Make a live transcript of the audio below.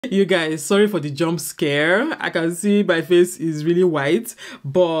You guys, sorry for the jump scare. I can see my face is really white,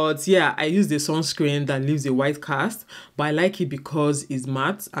 but yeah, I use the sunscreen that leaves a white cast, but I like it because it's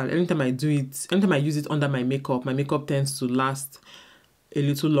matte, and anytime I use it under my makeup tends to last a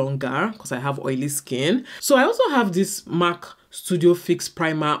little longer because I have oily skin. So I also have this MAC Studio Fix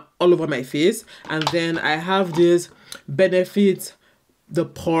primer all over my face, and then I have this Benefit the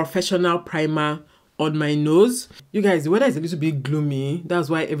Professional primer on my nose. You guys, the weather is a little bit gloomy. That's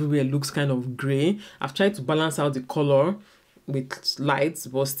why everywhere looks kind of gray. I've tried to balance out the color with lights,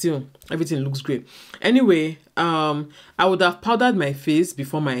 but still everything looks great. Anyway, I would have powdered my face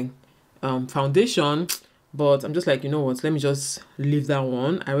before my foundation, but I'm just like, you know what, let me just leave that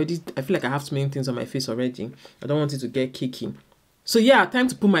one. I feel like I have too many things on my face already. I don't want it to get cakey. So yeah, time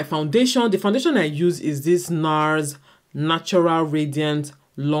to put my foundation. The foundation I use is this NARS Natural Radiant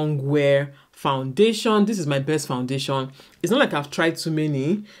Long Wear foundation. This is my best foundation. It's not like I've tried too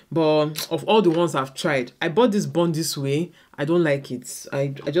many, but of all the ones I've tried, I bought this Born This Way. I don't like it. I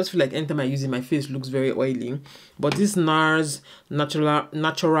just feel like anytime I use it, my face looks very oily. But this NARS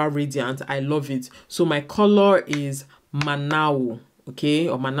Natural Radiant, I love it. So my color is Manau, okay,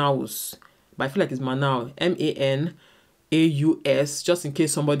 or Manaus, but I feel like it's Manau, MANAUS, just in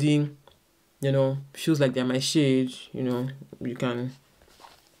case somebody, you know, feels like they're my shade. You know,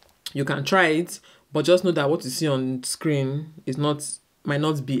 you can try it, but just know that what you see on screen might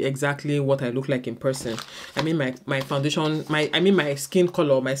not be exactly what I look like in person. I mean my foundation, my skin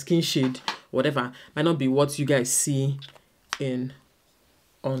color, my skin shade, whatever, might not be what you guys see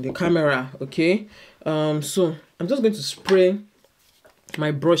on the camera, okay? So I'm just going to spray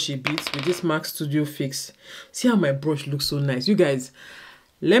my brush a bit with this MAC Studio Fix. See how my brush looks so nice. You guys,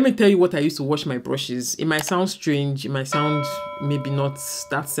 let me tell you what I used to wash my brushes. It might sound strange, it might sound maybe not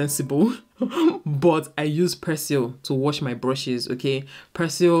that sensible, but I use Persil to wash my brushes, okay?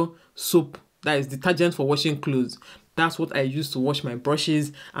 Persil soap, that is detergent for washing clothes. That's what I use to wash my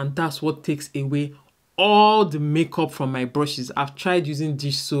brushes, and that's what takes away all the makeup from my brushes. I've tried using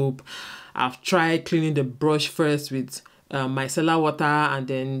dish soap. I've tried cleaning the brush first with micellar water and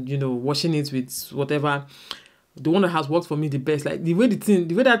then, you know, washing it with whatever. The one that has worked for me the best, like the way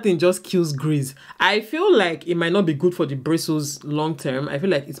that thing just kills grease. I feel like it might not be good for the bristles long term. I feel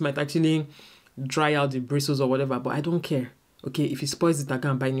like it might actually dry out the bristles or whatever, but I don't care. Okay, if it spoils it, I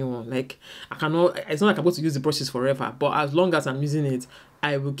can buy new one. Like, I cannot, it's not like I'm going to use the brushes forever, but as long as I'm using it,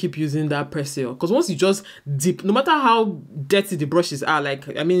 I will keep using that Persil. Because once you just dip, no matter how dirty the brushes are,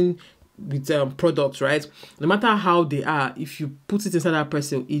 like, I mean, with products, right? No matter how they are, if you put it inside that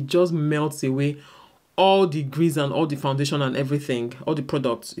Persil, it just melts away all the grease and all the foundation and everything, all the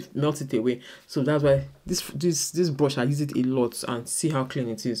products, it melts it away. So that's why this brush, I use it a lot, and see how clean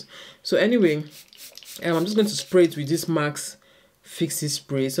it is. So anyway, I'm just going to spray it with this MAC Fix It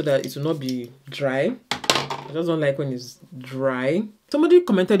spray so that it will not be dry. I just don't like when it's dry. Somebody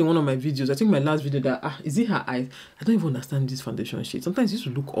commented in one of my videos, I think my last video, that is it her eyes? I don't even understand this foundation shade. Sometimes it used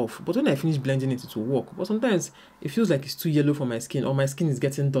to look off, but when I finish blending it, it will work. But sometimes it feels like it's too yellow for my skin, or my skin is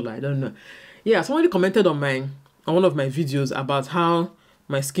getting duller. I don't know. Yeah, somebody commented on one of my videos about how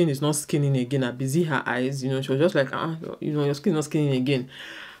my skin is not skinning again. I busy her eyes, you know. She was just like, you know, your skin is not skinning again.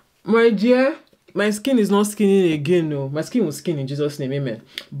 My dear, my skin is not skinning again. No, my skin will skin in Jesus' name, amen.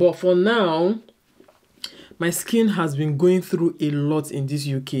 But for now, my skin has been going through a lot in this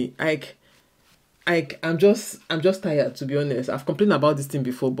UK. I'm just tired, to be honest. I've complained about this thing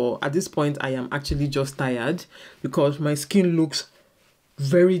before, but at this point, I am actually just tired because my skin looks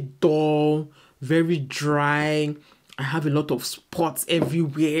very dull, very dry. I have a lot of spots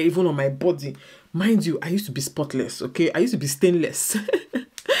everywhere, even on my body. Mind you, I used to be spotless, okay? I used to be stainless.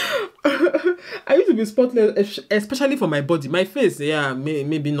 I used to be spotless, especially for my body. My face, yeah,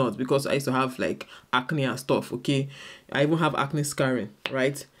 maybe not, because I used to have like acne and stuff, okay? I even have acne scarring,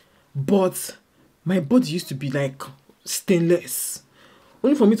 right? But my body used to be like stainless.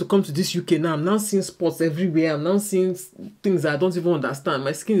 Only for me to come to this UK now, I'm now seeing spots everywhere. I'm now seeing things that I don't even understand.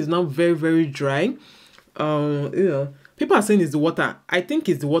 My skin is now very, very dry. You know, people are saying it's the water. I think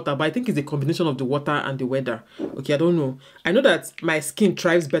it's the water, but I think it's a combination of the water and the weather. Okay, I don't know. I know that my skin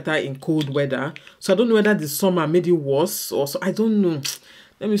thrives better in cold weather, so I don't know whether the summer made it worse or so. I don't know.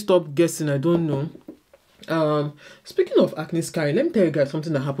 Let me stop guessing. I don't know. Speaking of acne scarring, let me tell you guys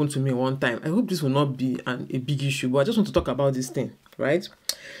something that happened to me one time. I hope this will not be a big issue, but I just want to talk about this thing, right?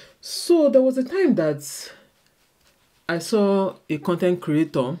 So there was a time that I saw a content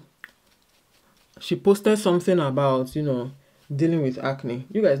creator. She posted something about, you know, dealing with acne.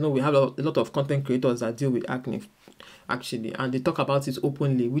 You guys know we have a lot of content creators that deal with acne, actually, and they talk about it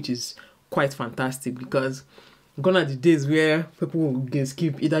openly, which is quite fantastic, because Gone are the days where people will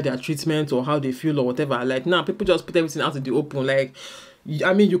skip either their treatment or how they feel or whatever. Like now, people just put everything out in the open. Like,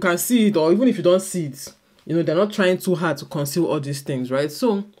 I mean, you can see it, or even if you don't see it, you know, they're not trying too hard to conceal all these things, right?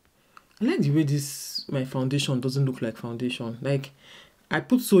 So I like the way my foundation doesn't look like foundation. Like, I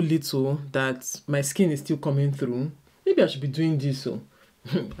put so little that my skin is still coming through. Maybe I should be doing this, so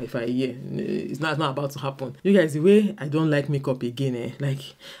if it's not about to happen. You guys, the way I don't like makeup again, like,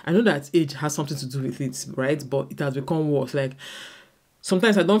 I know that age has something to do with it, right? But it has become worse. Like,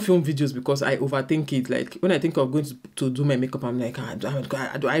 sometimes I don't film videos because I overthink it. Like, when I think of going to do my makeup, I'm like,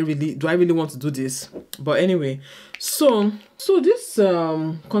 do I really want to do this? But anyway, so this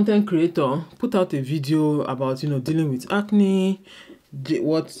content creator put out a video about, you know, dealing with acne.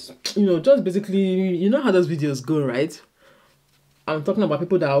 Just basically, you know how those videos go, right? I'm talking about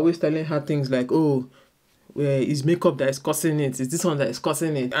people that are always telling her things like, oh, it's makeup that is causing it, it's this one that is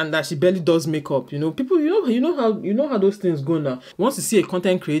causing it, and that she barely does makeup. You know, people, you know how those things go now. Once you see a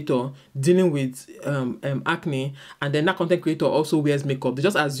content creator dealing with acne, and then that content creator also wears makeup, they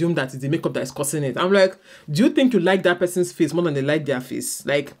just assume that it's the makeup that is causing it. I'm like, do you think you like that person's face more than they like their face?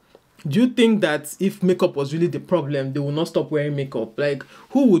 Like, do you think that if makeup was really the problem, they will not stop wearing makeup? Like,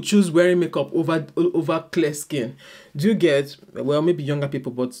 who would choose wearing makeup over clear skin? Do you get? Well, maybe younger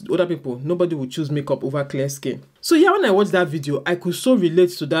people, but older people, nobody would choose makeup over clear skin. So yeah, when I watched that video, I could so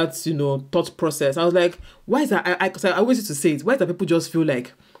relate to that, you know, thought process. I was like, why is that? Because I always used to say it. Why is that people just feel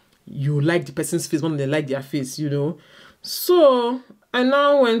like you like the person's face more than they like their face, you know? So I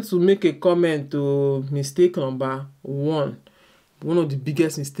now went to make a comment to mistake number 1. One of the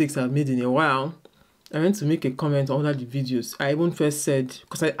biggest mistakes I've made in a while. I went to make a comment on one of the videos. I even first said,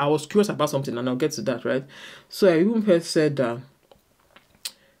 because I was curious about something, and I'll get to that, right? So I even first said that,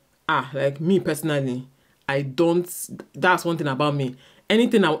 like me personally, that's one thing about me.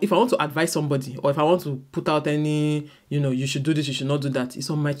 If I want to advise somebody, or if I want to put out any, you know, you should do this, you should not do that,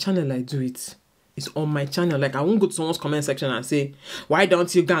 it's on my channel I do it. It's on my channel. Like, I won't go to someone's comment section and say, why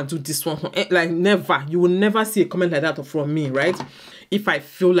don't you go and do this one? Like, never. You will never see a comment like that from me, right? If I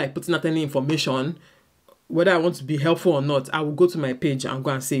feel like putting out any information, whether I want to be helpful or not, I will go to my page and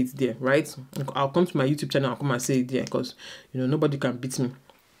go and say it there, right? I'll come to my YouTube channel and come and say it there, because, you know, nobody can beat me.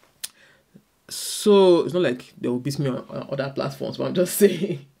 So it's not like they will beat me on other platforms, but I'm just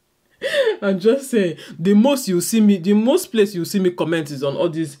saying. The most place you see me comment is on all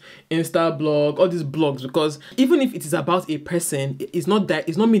these Insta blog, all these blogs, because even if it is about a person, it's not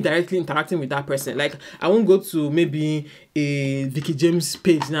me directly interacting with that person. Like, I won't go to maybe a Vicky James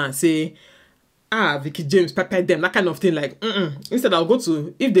page now and say, Vicky James, pepper them, that kind of thing. Like, instead I'll go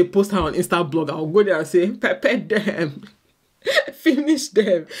to, if they post her on Insta blog, I'll go there and say, pepper them. Finish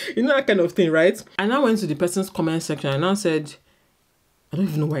them. You know, that kind of thing, right? And I went to the person's comment section and I said, I don't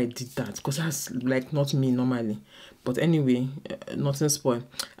even know why I did that, because that's like not me normally. But anyway, nothing spoiled.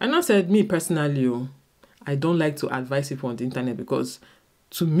 And I said, me personally, I don't like to advise people on the internet, because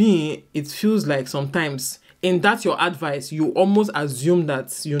to me, it feels like sometimes in that your advice, you almost assume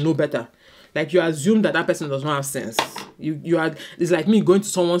that you know better. Like, you assume that person does not have sense. It's like me going to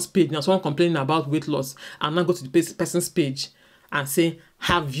someone's page, now someone complaining about weight loss, and now go to the person's page and say,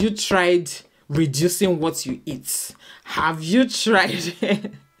 have you tried reducing what you eat? Have you tried?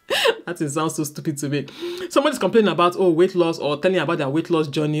 That sounds so stupid to me. Somebody's complaining about weight loss, or telling about their weight loss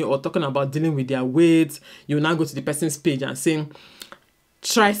journey, or talking about dealing with their weight. You now go to the person's page and saying,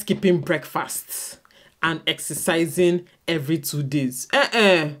 try skipping breakfast and exercising every 2 days.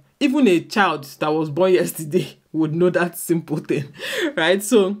 Even a child that was born yesterday would know that simple thing, right?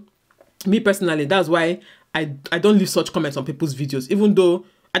 So me personally, that's why I don't leave such comments on people's videos, even though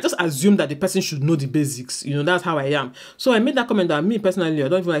I just assume that the person should know the basics. You know, that's how I am. So I made that comment that me personally, I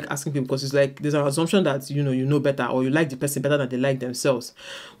don't even like asking people, because it's like there's an assumption that, you know better, or you like the person better than they like themselves.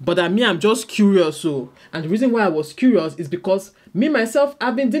 But I'm just curious. So, and the reason why I was curious is because me myself,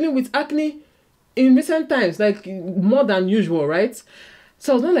 I've been dealing with acne in recent times, like more than usual, right?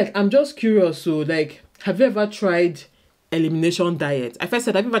 So I was not like, I'm just curious. So, like, have you ever tried elimination diet? I first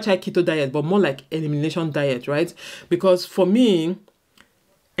said, have you ever tried keto diet, but more like elimination diet, right? Because for me,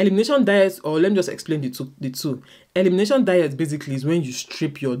 elimination diet, or let me just explain the two. Elimination diet basically is when you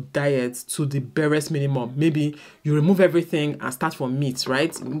strip your diet to the barest minimum. Maybe you remove everything and start from meat,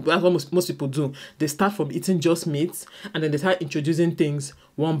 right? That's what most people do. They start from eating just meat, and then they start introducing things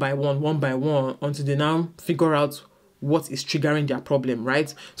one by one, until they now figure out what is triggering their problem,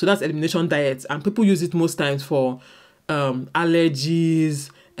 right? So that's elimination diet, and people use it most times for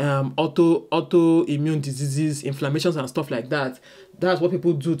allergies, autoimmune diseases, inflammations, and stuff like that. That's what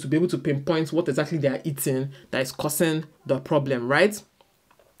people do to be able to pinpoint what exactly they are eating that is causing the problem, right?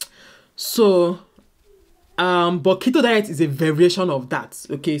 So But keto diet is a variation of that,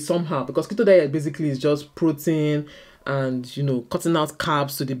 okay, somehow, because keto diet basically is just protein and, you know, cutting out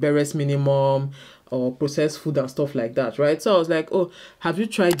carbs to the barest minimum, or processed food and stuff like that, right? So I was like, oh, have you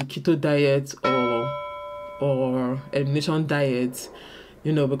tried the keto diet or elimination diet?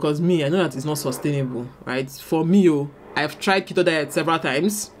 You know, because me, I know that it's not sustainable, right? For me, I've tried keto diet several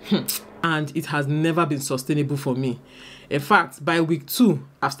times and it has never been sustainable for me. In fact, by week 2,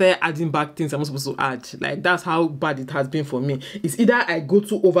 I've started adding back things I'm not supposed to add. Like, that's how bad it has been for me. It's either I go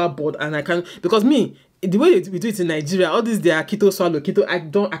too overboard and I can, because me, the way we do it in Nigeria, all these, they are keto swallow, keto,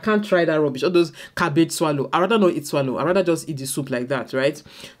 I can't try that rubbish, all those cabbage swallow. I rather not eat swallow. I rather just eat the soup like that, right?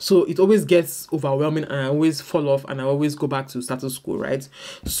 So it always gets overwhelming and I always fall off and I always go back to status quo, right?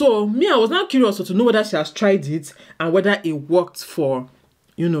 So me, I was now curious to know whether she has tried it and whether it worked for,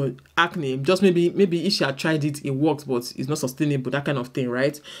 you know, acne. Just maybe if she had tried it, it works, but it's not sustainable, that kind of thing,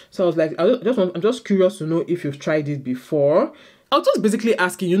 right? So I was like, I'm just curious to know if you've tried it before. I was just basically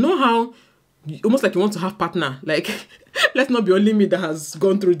asking, you know how almost like you want to have partner, like let's not be only me that has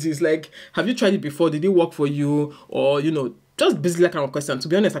gone through this. Like, have you tried it before? Did it work for you? Or, you know, just basically that kind of question. To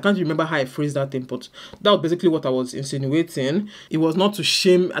be honest, I can't remember how I phrased that thing, but that was basically what I was insinuating. It was not to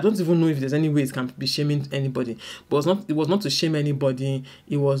shame. I don't even know if there's any way it can be shaming anybody, but it was not to shame anybody.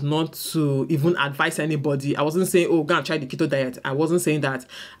 It was not to even advise anybody. I wasn't saying, oh, go and try the keto diet. I wasn't saying that.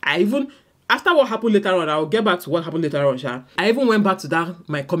 After what happened later on, I'll get back to what happened later on, Sha. I even went back to that,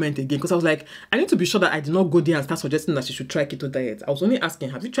 my comment again, because I was like, I need to be sure that I did not go there and start suggesting that she should try keto diet. I was only asking,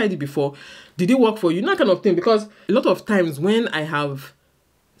 have you tried it before? Did it work for you? That kind of thing. Because a lot of times when I have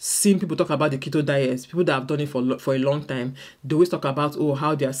seen people talk about the keto diet, people that have done it for a long time, they always talk about, oh,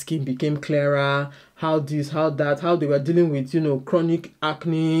 how their skin became clearer, how this, how that, how they were dealing with, you know, chronic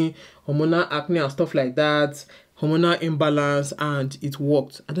acne, hormonal acne and stuff like that, hormonal imbalance, and it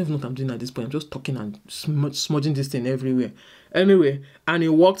worked. I don't even know what I'm doing at this point. I'm just talking and smudging this thing everywhere. Anyway, and it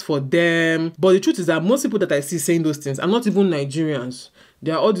worked for them. But the truth is that most people that I see saying those things are not even Nigerians.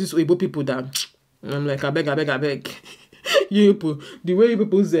 They are all these Igbo people that I'm like, I beg. You people, the way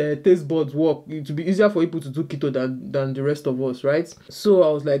people's taste buds work, it would be easier for people to do keto than the rest of us, right? So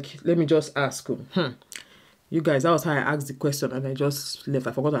I was like, let me just ask you guys. That was how I asked the question and I just left.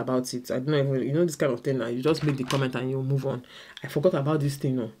 I forgot about it. I don't even, you know, this kind of thing now. You just make the comment and you move on. I forgot about this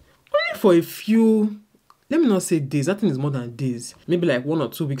thing, no. Only for a few, let me not say days. That thing is more than days. Maybe like 1 or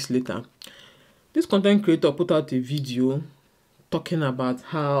 2 weeks later, this content creator put out a video talking about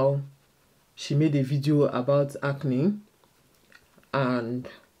how she made a video about acne, and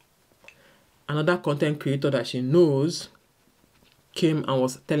another content creator that she knows came and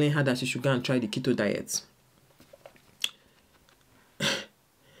was telling her that she should go and try the keto diet.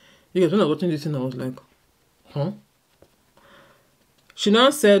 You guys, when I was watching this thing, I was like, huh? She now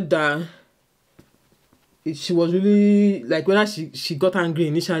said that she was really, like, whether she got angry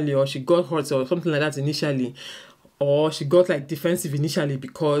initially or she got hurt or something like that initially, or she got like defensive initially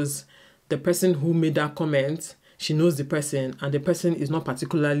because the person who made that comment, she knows the person and the person is not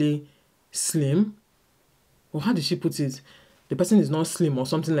particularly slim. Or how did she put it? The person is not slim or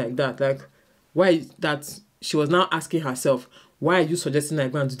something like that. Like, why is that? She was now asking herself, why are you suggesting I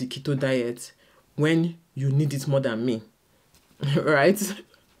go and do the keto diet when you need it more than me? Right?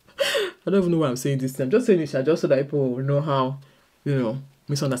 I don't even know why I'm saying this. I'm just saying it just so that people will know how, you know,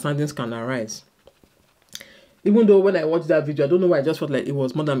 misunderstandings can arise. Even though when I watched that video, I don't know why I just felt like it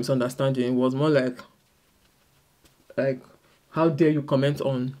was more than misunderstanding. It was more like, how dare you comment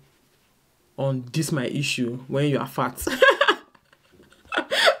on this my issue when you are fat?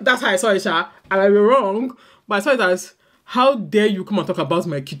 That's how I saw it, Sha. I might be wrong, but I saw it as, how dare you come and talk about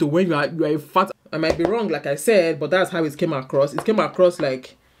my keto when you are a fat? I might be wrong, like I said, but that's how it came across. It came across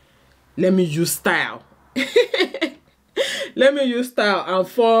like, let me use style. Let me use style and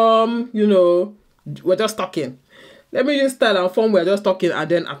form, you know, we're just talking. Let me use style and form, we're just talking, and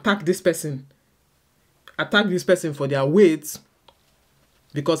then attack this person. Attack this person for their weight.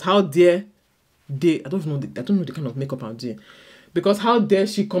 Because how dare they, I don't know the kind of makeup I'm doing. Because how dare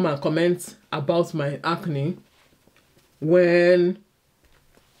she come and comment about my acne when,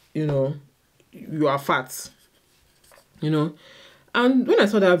 you know, you are fat, you know. And when I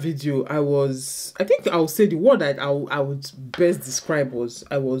saw that video, I think I would say the word that I would best describe was,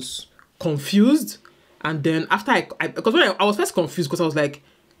 I was confused. And then after because when I was first confused, because I was like,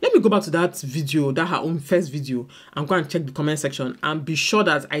 let me go back to that video, her own first video, and go and check the comment section and be sure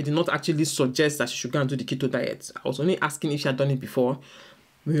that I did not actually suggest that she should go and do the keto diet. I was only asking if she had done it before,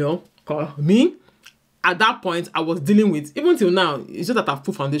 you know. Me, at that point I was dealing with, even till now, it's just that I've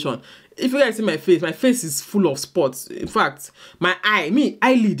put foundation. If you guys see my face is full of spots. In fact, my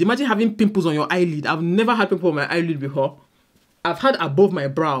eyelid, imagine having pimples on your eyelid. I've never had pimples on my eyelid before. I've had above my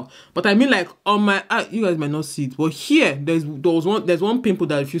brow, but I mean like on my eye. You guys might not see it, but here there's one pimple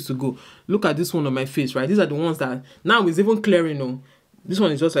that refused to go. Look at this one on my face, right? These are the ones that now is even clearing. No, this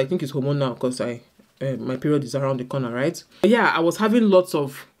one is just, I think it's hormonal because my period is around the corner, right? But yeah, I was having lots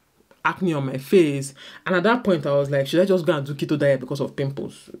of acne on my face, and at that point I was like, should I just go and do keto diet because of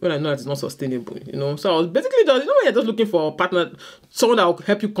pimples when I know that it's not sustainable, you know? So I was basically just, when you're just looking for a partner, someone that will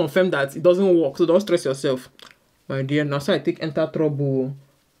help you confirm that it doesn't work, so don't stress yourself, my dear. Now so I take enter trouble,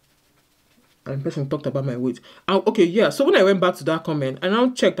 and the person talked about my weight. Okay, yeah, so when I went back to that comment, I now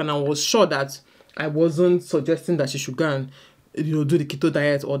checked and I was sure that I wasn't suggesting that she should go and, you know, do the keto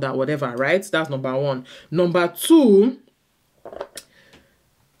diet or that whatever, right? That's number one. Number two,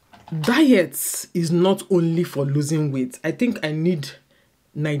 diet is not only for losing weight. I think I need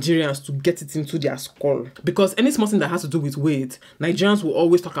Nigerians to get it into their skull, because any small thing that has to do with weight, Nigerians will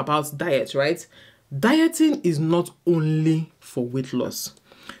always talk about diet, right? Dieting is not only for weight loss.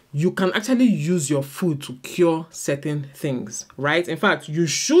 You can actually use your food to cure certain things, right? In fact, you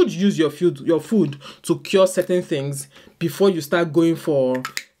should use your food to cure certain things before you start going for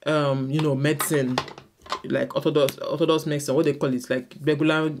you know, medicine, like orthodox medicine, what they call it, like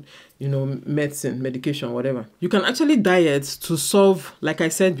regular, you know, medicine, medication, whatever. You can actually diet to solve, like I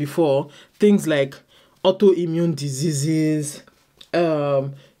said before, things like autoimmune diseases,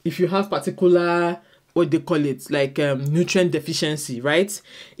 if you have particular, what they call it, like nutrient deficiency, right?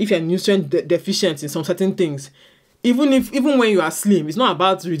 If you're nutrient deficient in some certain things, even when you are slim, it's not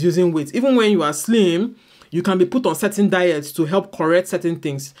about reducing weight. Even when you are slim, you can be put on certain diets to help correct certain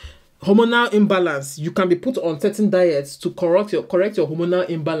things. Hormonal imbalance, you can be put on certain diets to correct your hormonal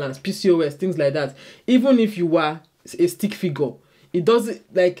imbalance, PCOS, things like that. Even if you are a stick figure, it doesn't,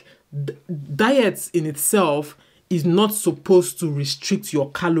 like, diets in itself is not supposed to restrict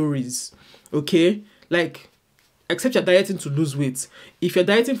your calories, okay? Like, except you're dieting to lose weight. If you're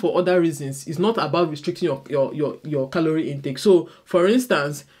dieting for other reasons, it's not about restricting your calorie intake. So, for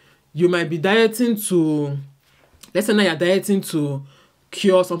instance, you might be dieting to, let's say now you're dieting to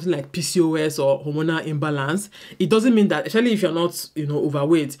cure something like PCOS or hormonal imbalance. It doesn't mean that, especially if you're not, you know,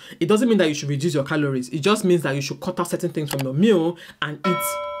 overweight, it doesn't mean that you should reduce your calories. It just means that you should cut out certain things from your meal and eat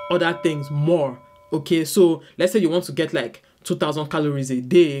other things more. Okay, so let's say you want to get like 2,000 calories a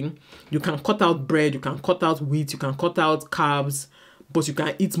day. You can cut out bread, you can cut out wheat, you can cut out carbs, but you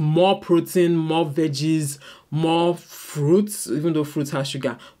can eat more protein, more veggies, more fruits, even though fruits have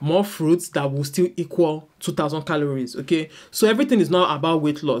sugar, more fruits that will still equal 2,000 calories, okay? So everything is not about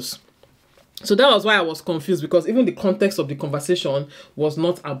weight loss. So that was why I was confused, because even the context of the conversation was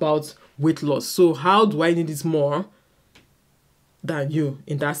not about weight loss. So how do I need it more than you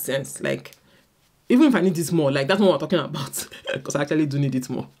in that sense? Like, even if I need this more, like, that's not what we're talking about, because I actually do need it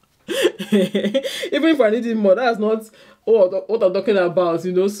more. Even if I need it more, that's not what I'm talking about,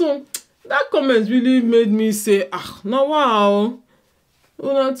 you know. So that comment really made me say, now wow,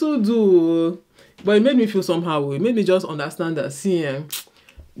 una to do. But it made me feel somehow. It made me just understand that, see,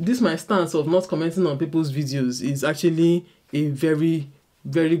 this my stance of not commenting on people's videos is actually a very,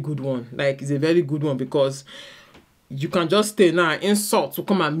 very good one. Like, it's a very good one, because you can just stay now and insult to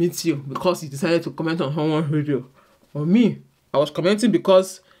come and meet you because you decided to comment on someone's video. Or me, I was commenting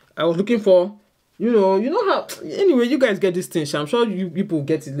because I was looking for, you know how, anyway, you guys get this thing. I'm sure you people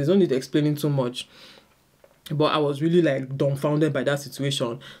get it. There's no need explaining too much. But I was really like dumbfounded by that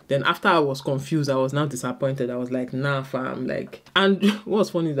situation. Then after I was confused, I was now disappointed. I was like, nah, fam, like, and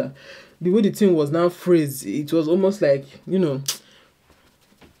what's funny is that the way the thing was now phrased, it was almost like, you know,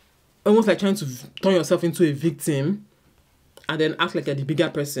 almost like trying to turn yourself into a victim and then act like you're the bigger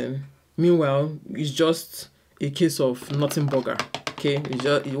person. Meanwhile, it's just a case of nothing burger. Okay,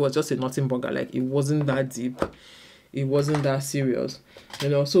 it was just a nothing burger. Like, it wasn't that deep, it wasn't that serious, you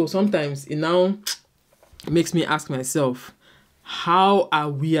know. So sometimes it now makes me ask myself, how are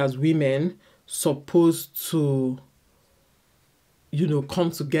we as women supposed to, you know,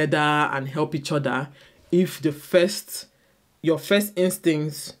 come together and help each other if your first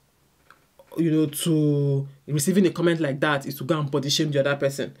instincts, you know, to receiving a comment like that is to go and body shame the other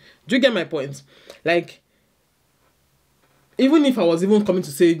person? Do you get my point? Like, even if I was even coming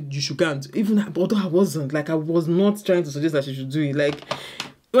to say you should go and, even although I wasn't, like, I was not trying to suggest that you should do it. Like,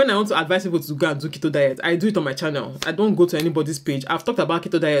 when I want to advise people to go and do keto diet, I do it on my channel. I don't go to anybody's page. I've talked about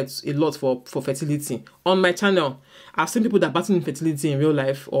keto diets a lot for fertility on my channel. I've seen people that battle infertility in real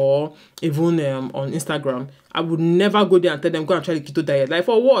life or even on Instagram. I would never go there and tell them go and try the keto diet. Like,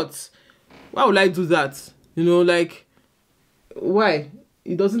 for what? Why would I do that? You know, like, why?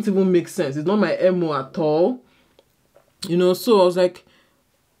 It doesn't even make sense. It's not my MO at all. You know, so I was like,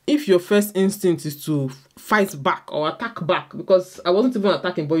 if your first instinct is to fight back or attack back, because I wasn't even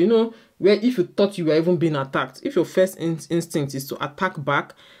attacking, but you know, where if you thought you were even being attacked, if your first instinct is to attack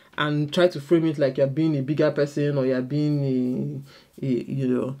back and try to frame it like you're being a bigger person or you're being you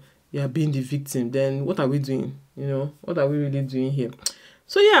know, you're being the victim, then what are we doing? You know, what are we really doing here?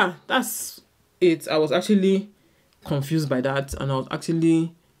 So yeah, that's it. I was actually confused by that, and I was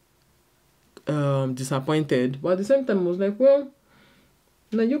actually disappointed, but at the same time I was like, well,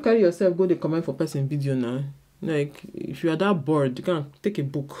 now you carry yourself go the comment for person video now. Like, if you are that bored, you can take a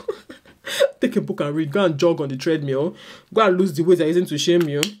book. Take a book and read. Go and jog on the treadmill. Go and lose the weight that isn't to shame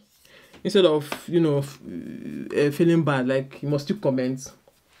you. Instead of, you know, feeling bad, like, you must still comment.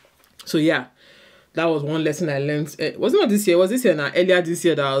 So yeah, that was one lesson I learned. Was it not this year? Was this year now? Earlier this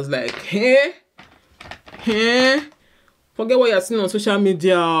year that I was like, hey, forget what you're seeing on social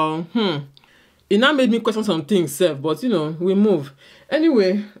media. It now made me question some things, but you know, we move.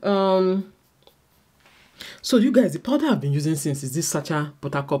 Anyway, so you guys, the powder I've been using since is this Sacha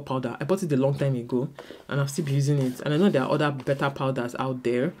Buttercup powder. I bought it a long time ago, and I've still been using it. And I know there are other better powders out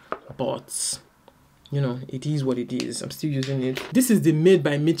there, but you know, it is what it is. I'm still using it. This is the Made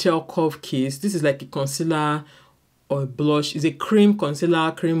by Mitchell Curve case. This is like a concealer or a blush. It's a cream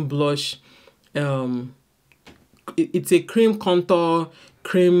concealer, cream blush. It's a cream contour,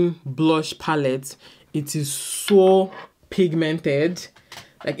 cream blush palette. It is so pigmented.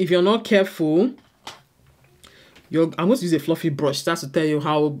 Like, if you're not careful, I'm going to use a fluffy brush. That's to tell you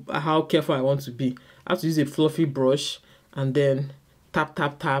how careful I want to be. I have to use a fluffy brush and then tap,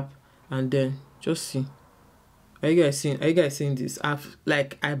 and then just see. Are you guys seeing this? I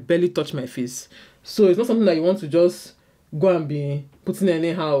barely touch my face. So it's not something that you want to just go and be putting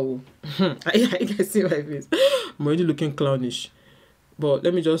anyhow. Are you guys seeing my face? I'm already looking clownish. But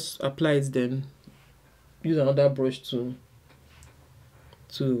let me just apply it, then use another brush to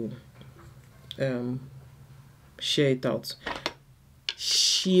shear it out.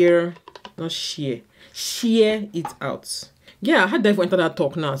 Shear it out. Yeah, I had to enter that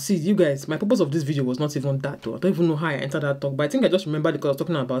talk now. See, you guys, my purpose of this video was not even that though. I don't even know how I entered that talk, but I think I just remembered because I was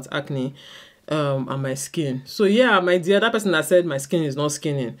talking about acne and my skin. So yeah, my dear, that person that said my skin is not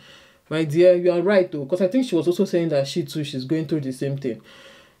skinning, my dear, you are right though, because I think she was also saying that she's going through the same thing.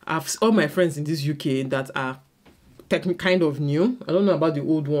 All my friends in this UK that are kind of new. I don't know about the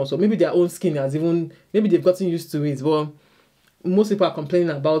old ones, or maybe their own skin has even, maybe they've gotten used to it, but most people are complaining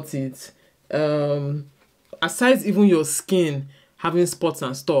about it. Aside even your skin having spots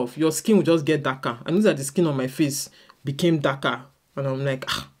and stuff, your skin will just get darker. I know that the skin on my face became darker, and I'm like,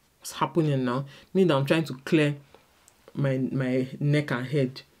 what's happening now? Meaning that I'm trying to clear my neck and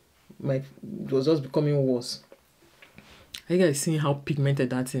head. It was just becoming worse. Are you guys seeing how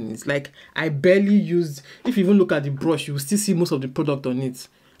pigmented that thing is? Like, I barely used, if you even look at the brush, you will still see most of the product on it.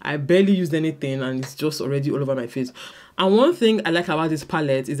 I barely used anything, and it's just already all over my face. And one thing I like about this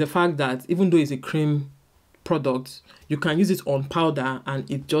palette is the fact that even though it's a cream product, you can use it on powder and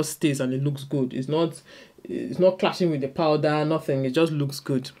it just stays and it looks good. It's not clashing with the powder, nothing. It just looks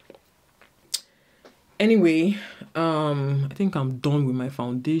good. Anyway, I think I'm done with my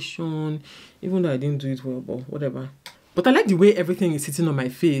foundation, even though I didn't do it well, but whatever. But I like the way everything is sitting on my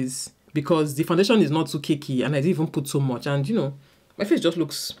face because the foundation is not too cakey and I didn't even put so much, and you know, my face just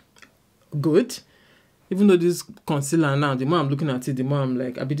looks good. Even though this concealer now, the more I'm looking at it, the more I'm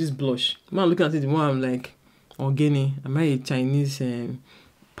like, I be this blush. The more I'm looking at it, the more I'm like, Ogeni, am I a Chinese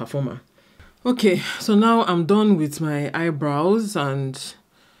performer? Okay, so now I'm done with my eyebrows, and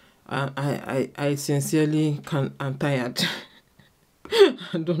I sincerely I'm tired.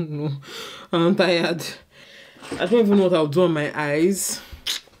 I don't know. I'm tired. I don't even know what I'll do on my eyes.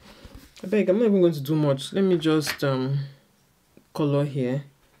 I beg, I'm not even going to do much. Let me just color here,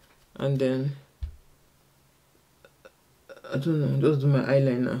 and then I don't know, just do my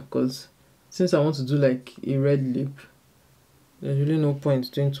eyeliner, because since I want to do like a red lip, there's really no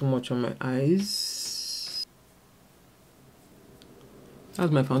point doing too much on my eyes.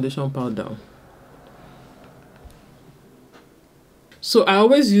 That's my foundation powder. So I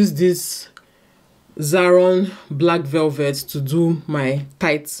always use this Zaron Black Velvet to do my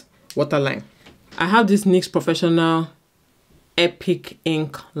tight waterline. I have this NYX Professional Epic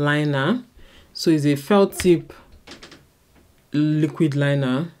Ink Liner. So it's a felt tip liquid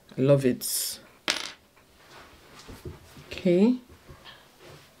liner. I love it. Okay.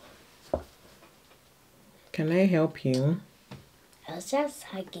 Can I help you? I was just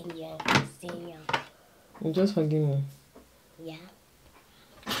hugging you and kissing you. You're just hugging me? Yeah.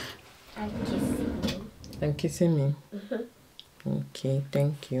 I'm kissing you. I'm kissing me. Okay,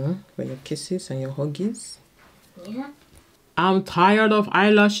 thank you for your kisses and your huggies. Yeah. I'm tired of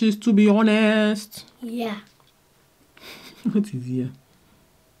eyelashes, to be honest. Yeah. What is here?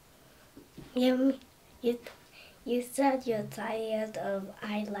 You said you're tired of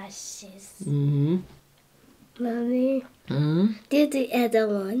eyelashes. Mm-hmm. Mommy, Mm-hmm. do the other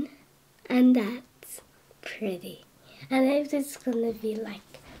one. And that's pretty. And if it's gonna be like,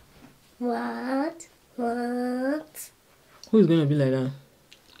 what? Who's gonna be like that?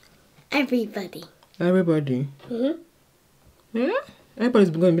 Everybody. Everybody. Mm-hmm. Yeah? Everybody's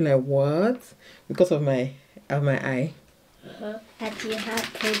gonna be like, what? Because of my eye. That you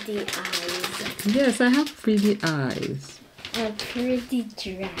have pretty eyes. Yes, I have pretty eyes. A pretty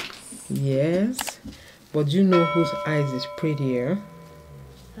dress. Yes. But do you know whose eyes is prettier?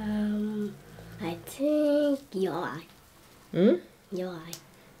 I think your eye. Hmm? Your eye.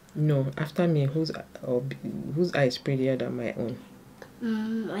 No, after me, whose eye is prettier than my own?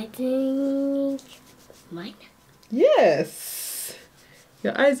 I think mine. Yes.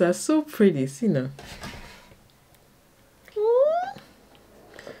 Your eyes are so pretty, see now.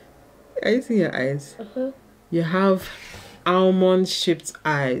 Can you see your eyes? You have almond-shaped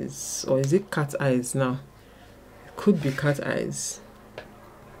eyes, or is it cat eyes now? It could be cat eyes,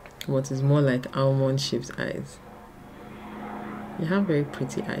 but it's more like almond-shaped eyes. You have very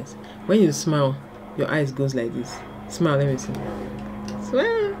pretty eyes. When you smile, your eyes goes like this. Smile, let me see.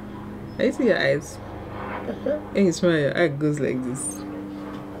 Smile. Can you see your eyes? When you smile, your eye goes like this.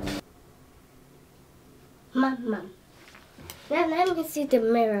 Mom. Now let me see the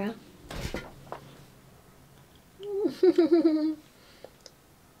mirror. You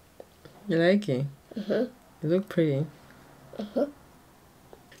like it? You look pretty.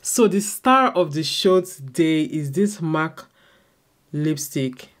 So the star of the show today is this MAC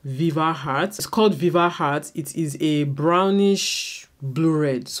lipstick, Viva Heart. It's called Viva Heart. It is a brownish blue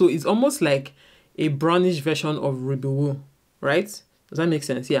red. So it's almost like a brownish version of Ruby Woo, right? Does that make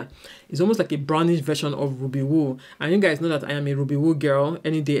sense? Yeah. It's almost like a brownish version of Ruby Woo. And you guys know that I am a Ruby Woo girl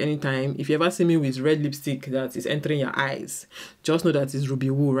any day, anytime. If you ever see me with red lipstick that is entering your eyes, just know that it's Ruby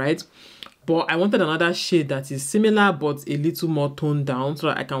Woo, right? But I wanted another shade that is similar but a little more toned down so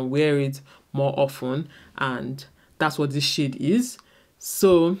that I can wear it more often. And that's what this shade is.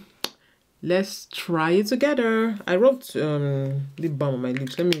 So let's try it together. I rubbed lip balm on my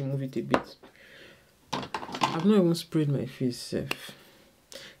lips. Let me remove it a bit. I've not even sprayed my face.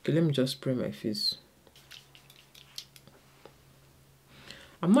 Okay, let me just spray my face.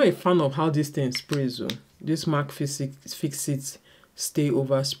 I'm not a fan of how this thing sprays though. This MAC Fix It Stay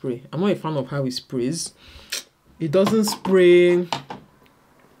Over spray. I'm not a fan of how it sprays. It doesn't spray.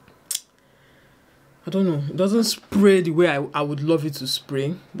 I don't know. It doesn't spray the way I would love it to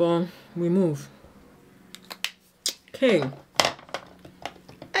spray. But we move. Okay.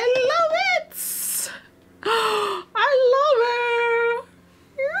 I love it. I love it.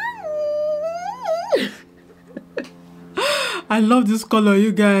 I love this color,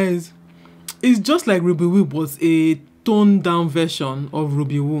 you guys. It's just like Ruby Woo, but a toned down version of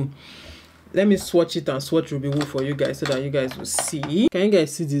Ruby Woo. Let me swatch it and swatch Ruby Woo for you guys so that you guys will see. Can you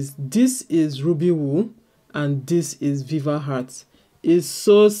guys see this? This is Ruby Woo and this is Viva Heart. It's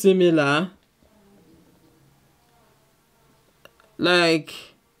so similar. Like,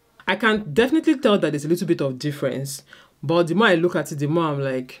 I can definitely tell that there's a little bit of difference. But the more I look at it, the more I'm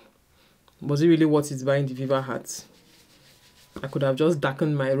like, was it really worth it buying the Viva Heart? I could have just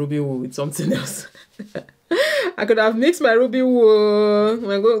darkened my Ruby Woo with something else. I could have mixed my Ruby Woo.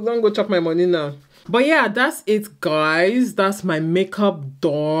 Don't go chop my money now. But yeah, that's it, guys. That's my makeup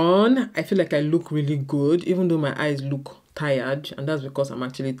done. I feel like I look really good, even though my eyes look tired. And that's because I'm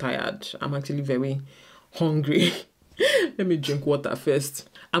actually tired. I'm actually very hungry. Let me drink water first.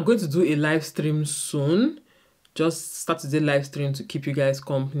 I'm going to do a live stream soon. Just start to do live stream to keep you guys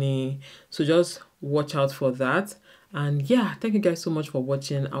company. So just watch out for that. And yeah, thank you guys so much for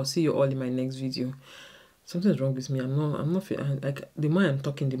watching. I'll see you all in my next video. Something's wrong with me. I'm not feeling like the more I'm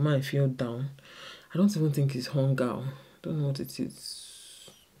talking, the more I feel down. I don't even think it's hunger. I don't know what it is.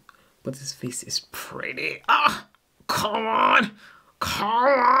 But his face is pretty. Ah, come on.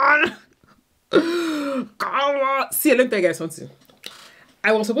 Come on. See, let me tell you guys something.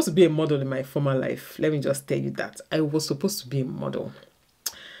 I was supposed to be a model in my former life. Let me just tell you that. I was supposed to be a model.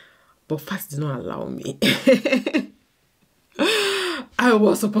 But fast did not allow me. I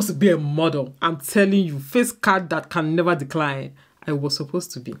was supposed to be a model. I'm telling you, face card that can never decline. I was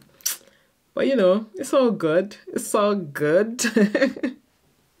supposed to be. But you know, it's all good. It's all good.